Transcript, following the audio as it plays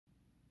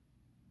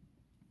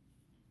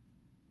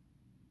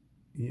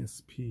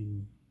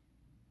ESP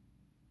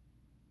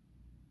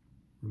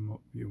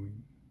remote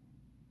viewing,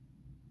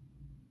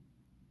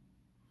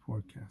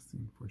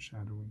 forecasting,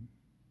 foreshadowing,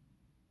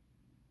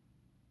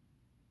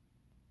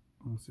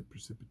 almost a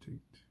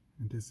precipitate,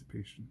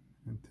 anticipation,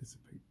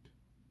 anticipate.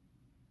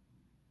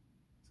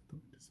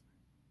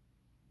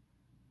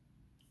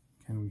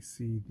 Can we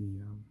see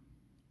the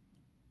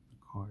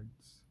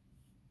cards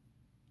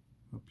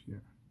up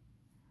here?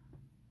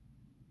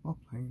 While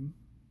playing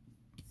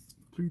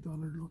 $3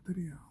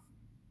 loteria.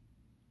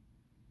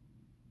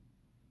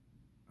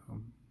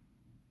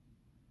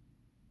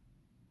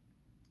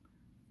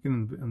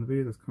 Again, on the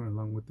video that's coming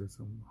along with this,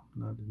 I'm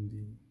not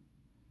in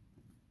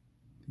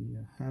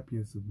the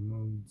happiest of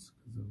moods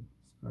because of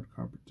Scott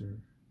Carpenter,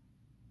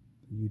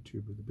 the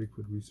YouTuber, the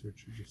Bigfoot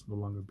researcher, just no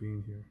longer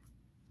being here.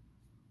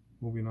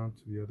 Moving on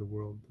to the other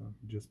world,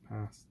 he just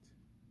passed.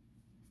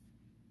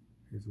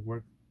 His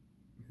work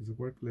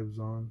lives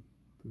on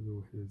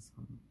through his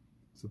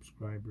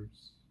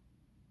subscribers,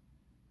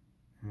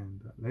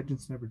 and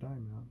legends never die,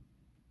 man.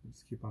 They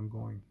just keep on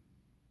going.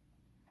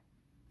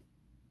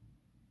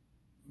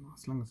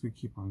 As long as we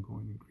keep on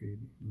going and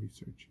creating and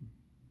researching.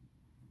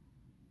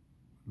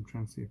 I'm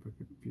trying to see if I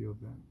could feel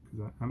that,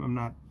 because I'm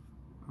not,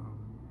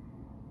 I'm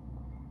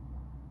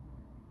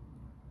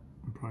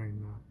probably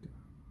not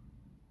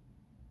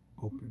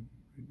open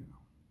right now.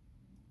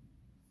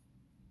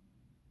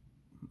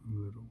 I'm a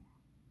little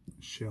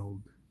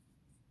shelled.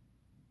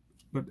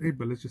 But hey,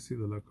 let's just see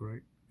the luck,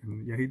 right?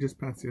 And yeah, he just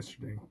passed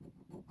yesterday.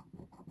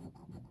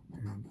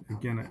 And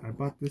again, I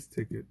bought this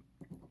ticket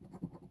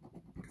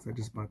because I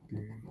just bought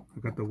I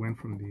got the win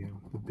from the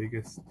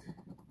biggest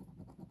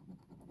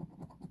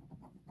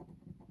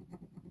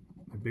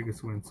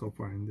win so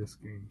far in this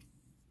game.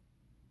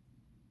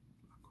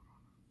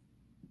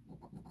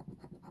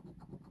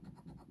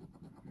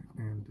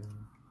 And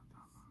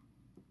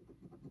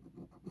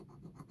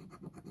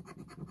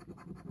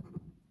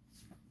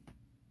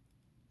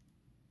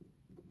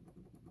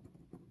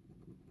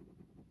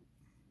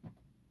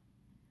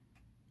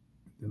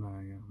then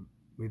I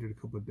waited a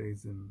couple of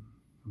days and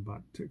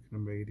bought ticket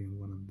number 80 and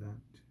won on that.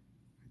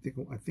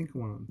 I think I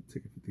won on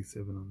ticket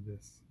 57 on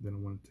this. Then I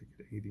won on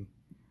ticket 80.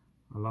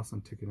 I lost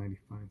on ticket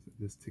 95. So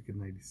this ticket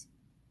 90,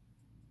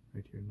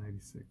 right here,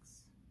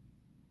 96.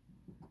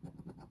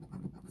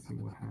 Let's see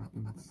what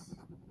happens.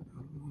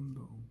 El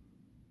mundo.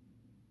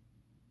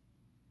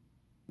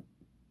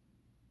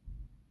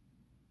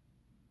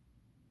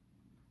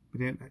 But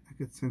then I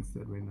could sense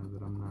that right now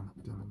that I'm not.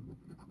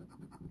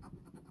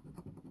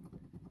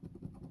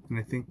 And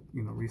I think,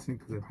 you know, recently,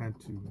 because I've had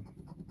to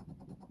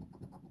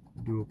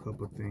do a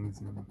couple of things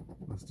and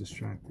was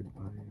distracted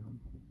by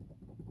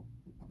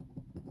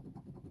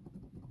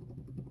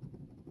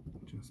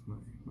just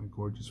my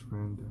gorgeous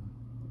friend.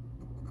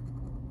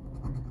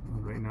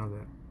 And right now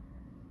that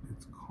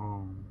it's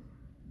calm,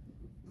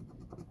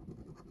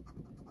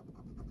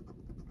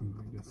 you know,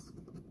 I guess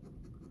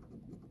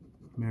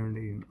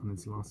marinating on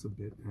his loss a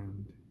bit,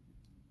 and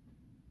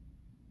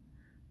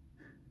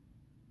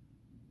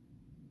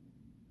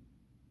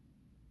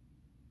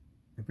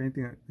if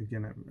anything,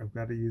 again, I've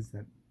got to use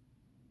that.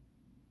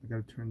 I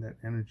got to turn that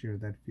energy or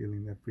that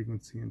feeling, that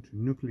frequency into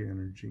nuclear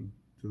energy,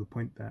 to the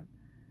point that,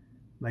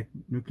 like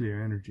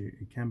nuclear energy,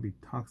 it can be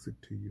toxic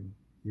to you,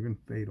 even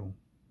fatal.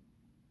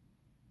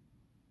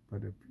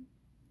 But if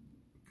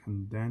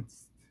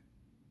condensed,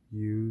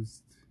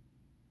 used,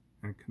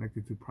 and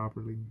connected to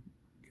properly,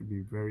 it can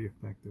be very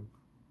effective,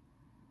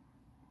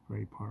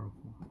 very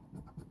powerful.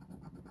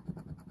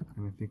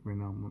 And I think right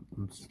now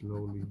I'm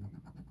slowly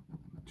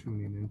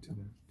tuning into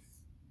that.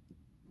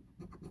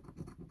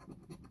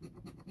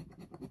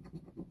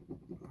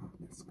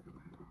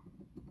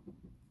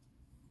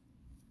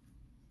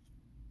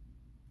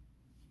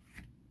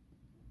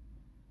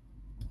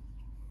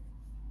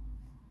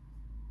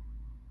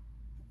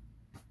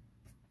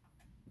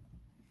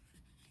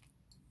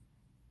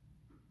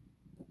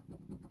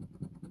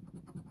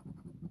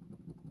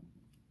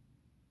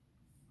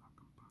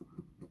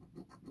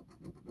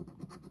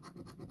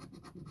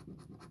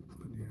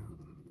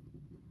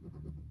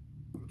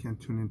 Can't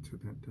tune into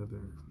that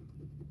other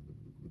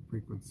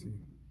frequency.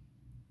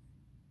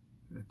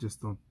 I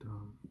just don't,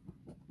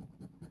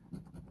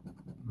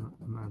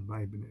 I'm not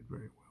vibing it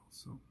very well,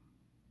 so,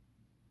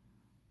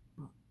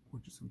 but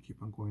we're just gonna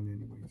keep on going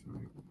anyways, all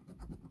right?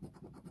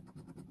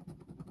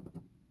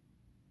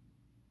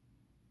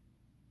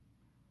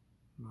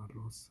 La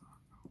rosa,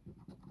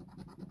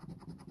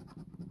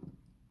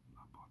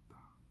 la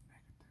bota,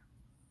 negative,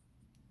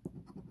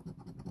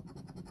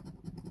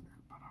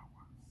 el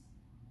paraguas.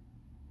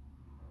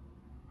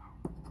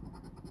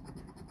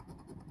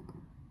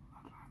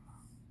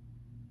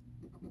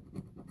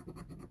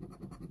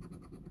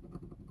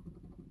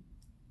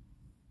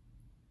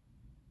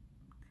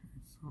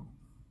 So,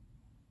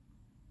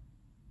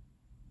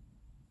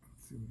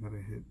 let's see, we gotta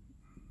hit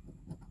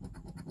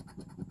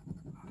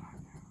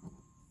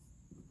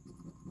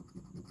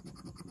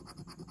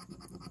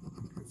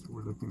okay, so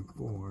we're looking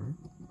for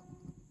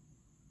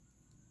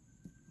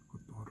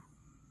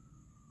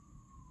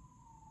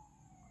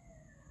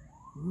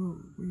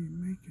Will we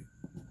make it?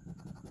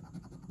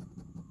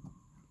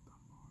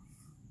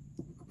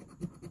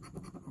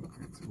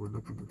 Okay, so we're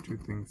looking for two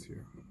things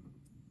here.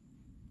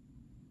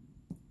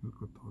 El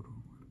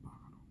cotoro, el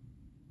pájaro.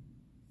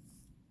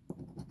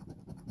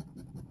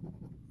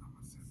 La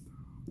maceta,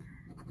 okay.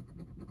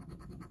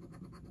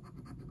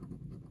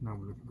 Now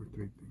we're looking for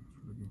three things.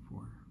 We're looking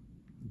for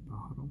el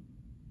pájaro,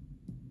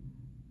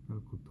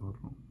 el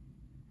cotorro,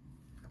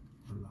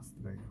 or la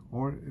estrella,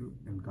 or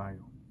el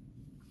gallo.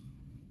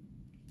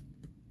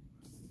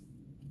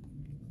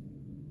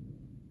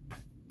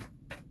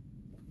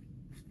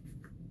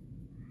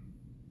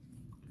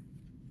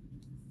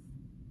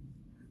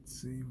 Let's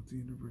see what the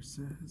universe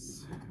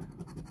says. El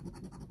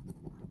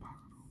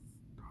pájaro.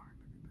 Darn,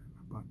 look at that.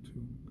 I bought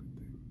two.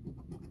 Good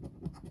thing.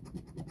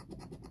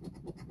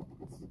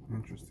 It's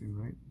interesting,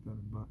 right? That I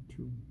bought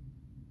two.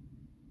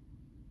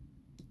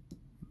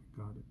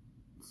 I got it.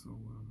 So,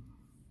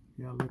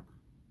 yeah, look.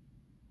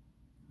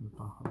 El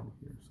pájaro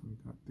here. So we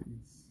got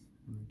these.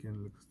 And again,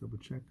 let's double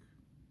check.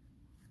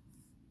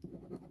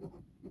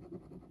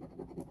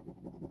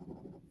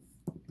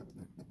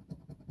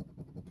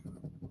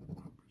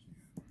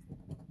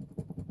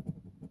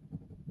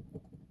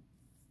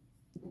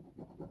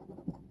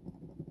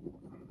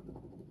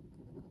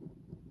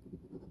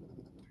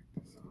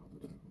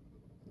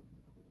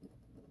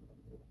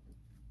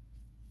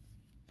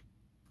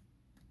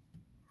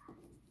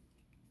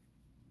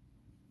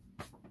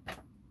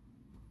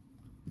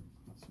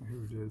 So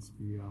here it is,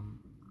 the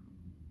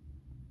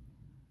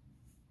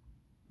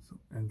so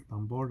el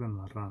tambor and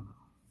la rana.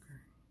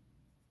 Okay.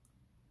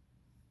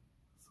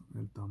 So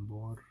el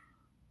tambor,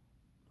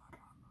 la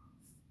rana,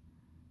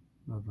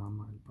 la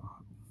dama, el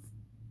pájaro,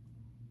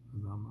 la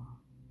dama,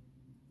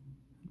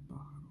 el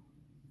pájaro.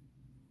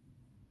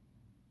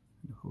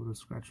 And if I would have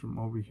scratched from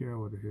over here, I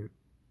would have hit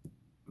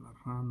la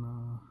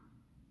rana,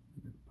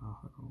 and el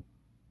pájaro,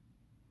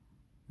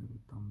 and el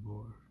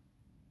tambor.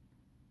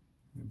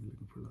 And I'd be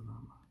looking for la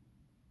dama.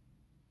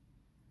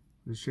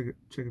 Let's check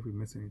if we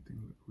miss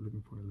anything. We're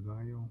looking for el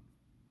gallo,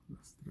 la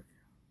estrella.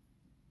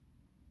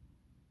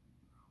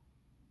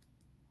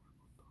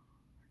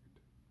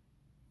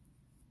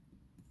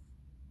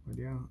 But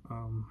yeah,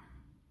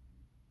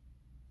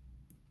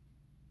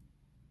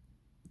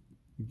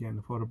 again,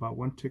 if I would have bought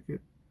one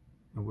ticket,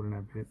 I wouldn't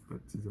have hit. But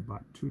since I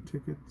bought two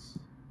tickets,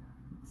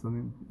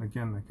 something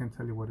again, I can't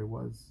tell you what it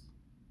was.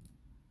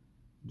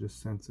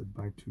 Just since I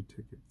buy two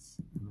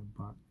tickets, and I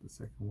bought the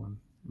second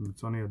one. And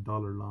it's only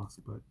 $1 loss,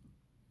 but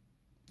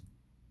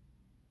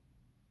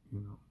you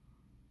know,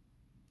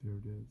 there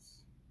it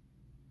is.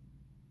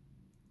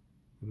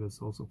 It is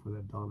also for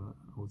that $1.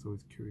 I was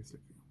always curious,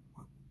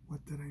 like,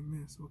 what did I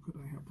miss? What could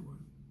I have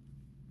won?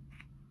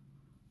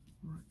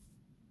 All right,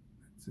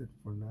 that's it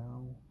for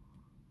now.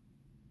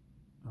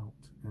 Out.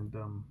 And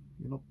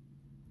you know,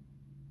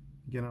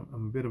 again,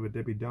 I'm a bit of a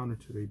Debbie Downer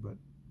today, but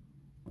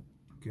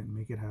again,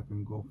 make it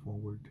happen, go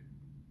forward.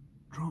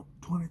 Trump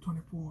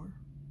 2024.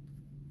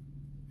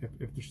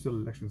 If there's still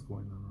elections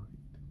going on, right?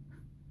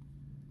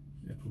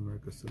 If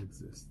America still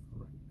exists.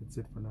 All right, that's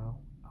it for now.